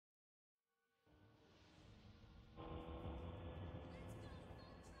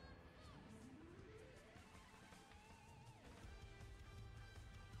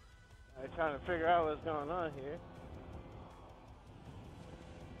I'm trying to figure out what's going on here.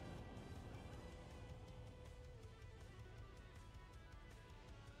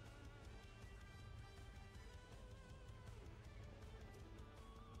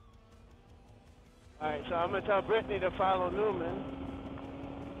 Alright, so I'm going to tell Brittany to follow Newman.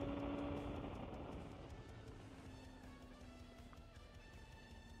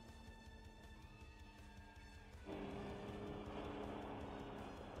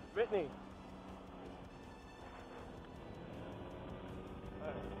 Brittany.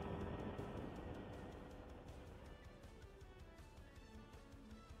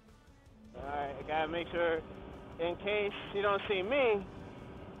 Alright, I gotta make sure, in case she don't see me,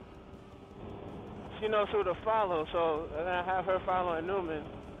 she knows who to follow, so I'm gonna have her following Newman.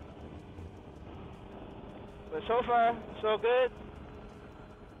 But so far, so good.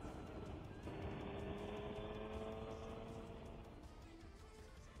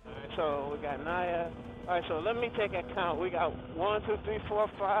 Alright, so we got Naya. Alright, so let me take a count. We got 1, 2, 3, 4,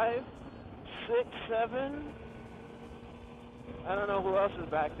 5, 6, 7. I don't know who else is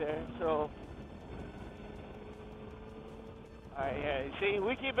back there, so. Alright, yeah, you see,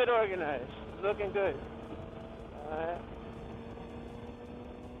 we keep it organized. Looking good. Alright.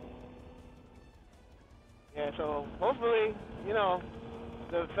 Yeah, so hopefully, you know,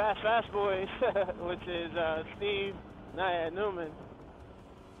 the Fast Boys, which is Steve, Naya, Newman,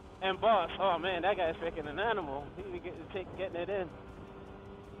 and Boss. Oh man, that guy's freaking an animal. He's getting it in.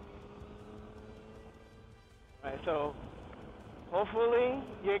 Alright, so hopefully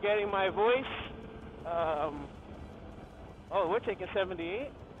you're getting my voice. Oh, we're taking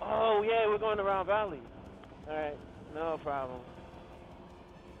 78? Oh yeah, we're going around Valley. Alright, no problem.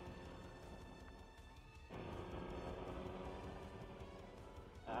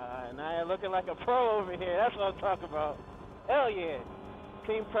 Naya looking like a pro over here. That's what I'm talking about. Hell yeah.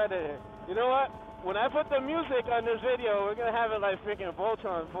 Team Predator. You know what? When I put the music on this video, we're going to have it like freaking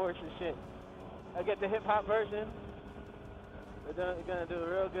Voltron Force and shit. I get the hip-hop version. We're going to do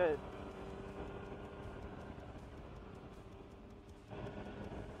real good.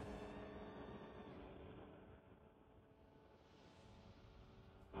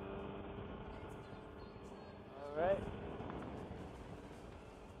 All right.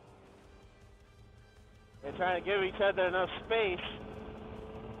 They're trying to give each other enough space.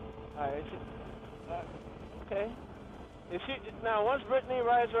 Alright. Okay. If she now once Brittany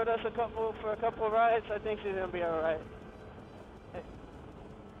rides with us for a couple of rides, I think she's gonna be alright.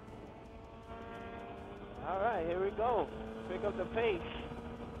 Alright, here we go. Pick up the pace.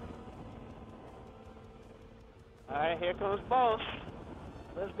 Alright, here comes Boss.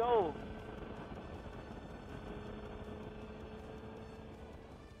 Let's go.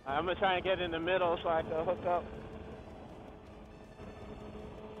 I'm gonna try and get in the middle so I can hook up.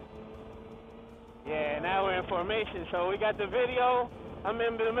 Yeah, now we're in formation. So we got the video. I'm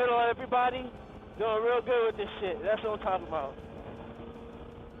in the middle of everybody. Doing real good with this shit. That's what I'm talking about.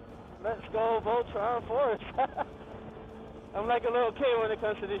 Let's go Voltron Force. I'm like a little kid when it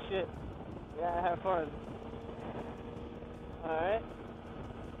comes to this shit. Yeah, I have fun. Alright.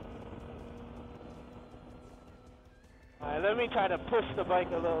 Alright, let me try to push the bike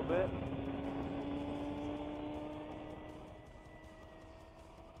a little bit.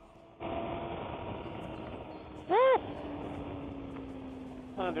 Woo!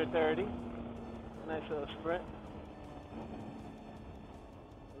 130. Nice little sprint.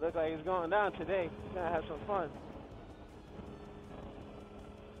 Look like he's going down today. He's gonna have some fun.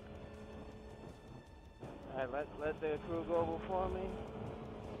 Alright, let the crew go before me.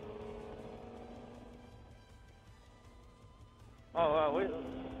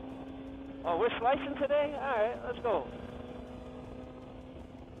 We're slicing today? Alright, let's go.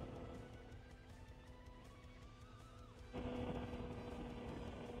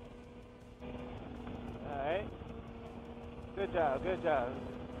 Alright. Good job, good job.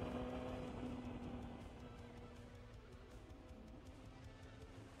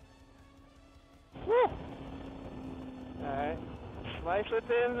 Woo! Alright. Slice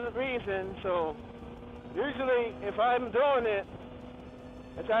within reason, so usually if I'm doing it,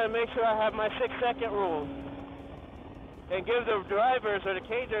 I try to make sure I have my 6-second rule and give the drivers or the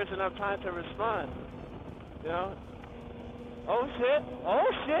cagers enough time to respond. You know? Oh shit!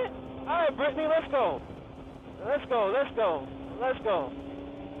 Oh shit! Alright, Brittany, let's go! Let's go, let's go, let's go.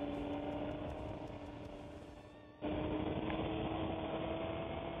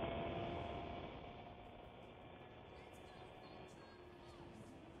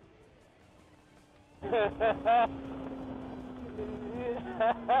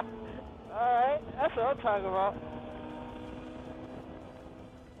 Alright, that's what I'm talking about.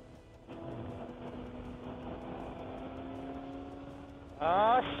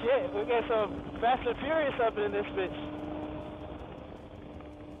 Oh shit, we get some Fast and Furious up in this bitch.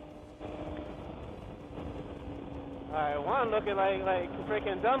 Alright, one looking like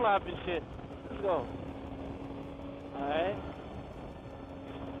freaking Dunlop and shit. Let's go. Alright.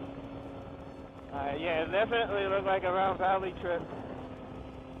 Alright, yeah, it definitely look like a Round Valley trip.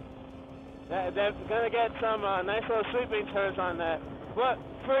 They're gonna get some nice little sweeping turns on that. But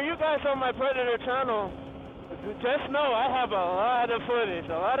for you guys on my Predator channel, just know I have a lot of footage,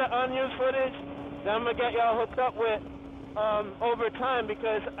 a lot of unused footage that I'm gonna get y'all hooked up with over time,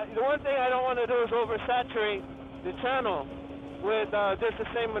 because the one thing I don't want to do is oversaturate the channel with just the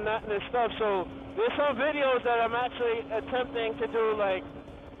same monotonous stuff. So there's some videos that I'm actually attempting to do like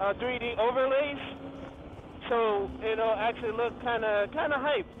 3D overlays, so it'll actually look kind of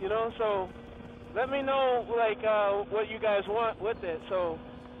hype, you know. So let me know like what you guys want with it. So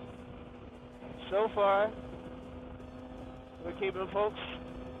far we're keeping folks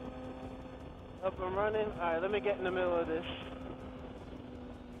up and running. All right, let me get in the middle of this.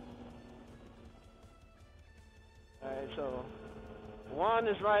 All right, so Juan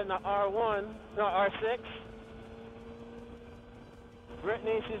is riding the R6.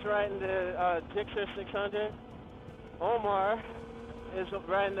 Brittany, she's riding the zx10r. Omar is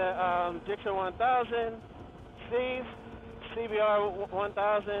riding the zx1000. Steve, CBR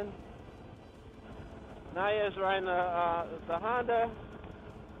 1000. Naya is riding the Honda.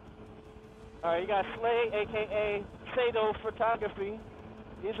 All right, you got Slay, aka Sado Photography.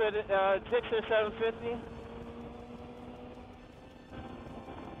 He's with Dixon 750.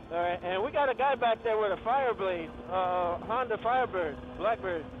 All right, and we got a guy back there with a Fireblade, Honda Firebird,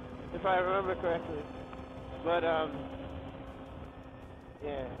 Blackbird, if I remember correctly. But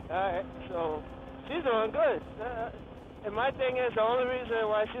yeah. All right, so she's doing good. And my thing is, the only reason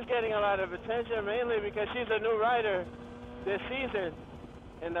why she's getting a lot of attention, mainly because she's a new rider this season.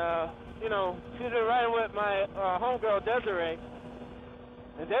 And, you know, she's been riding with my homegirl, Desiree.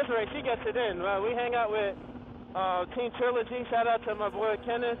 And Desiree, she gets it in. We hang out with Team Trilogy. Shout out to my boy,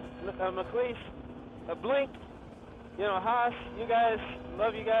 Kenneth McLeish. Blink, you know, Haas. You guys,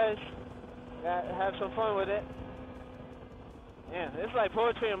 love you guys. Have some fun with it. Yeah, it's like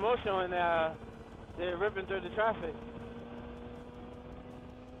poetry in motion when they're ripping through the traffic.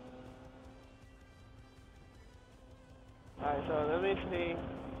 Alright, so let me see.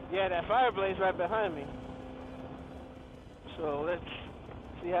 Yeah, that Fireblade's right behind me. So let's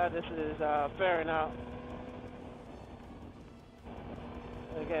see how this is faring out.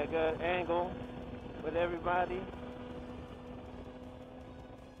 I got a good angle with everybody.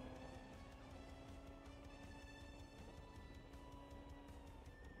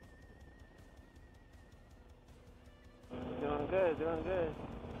 Doing good, doing good.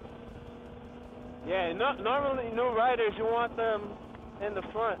 Yeah, normally new riders, you want them in the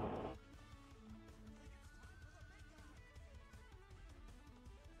front.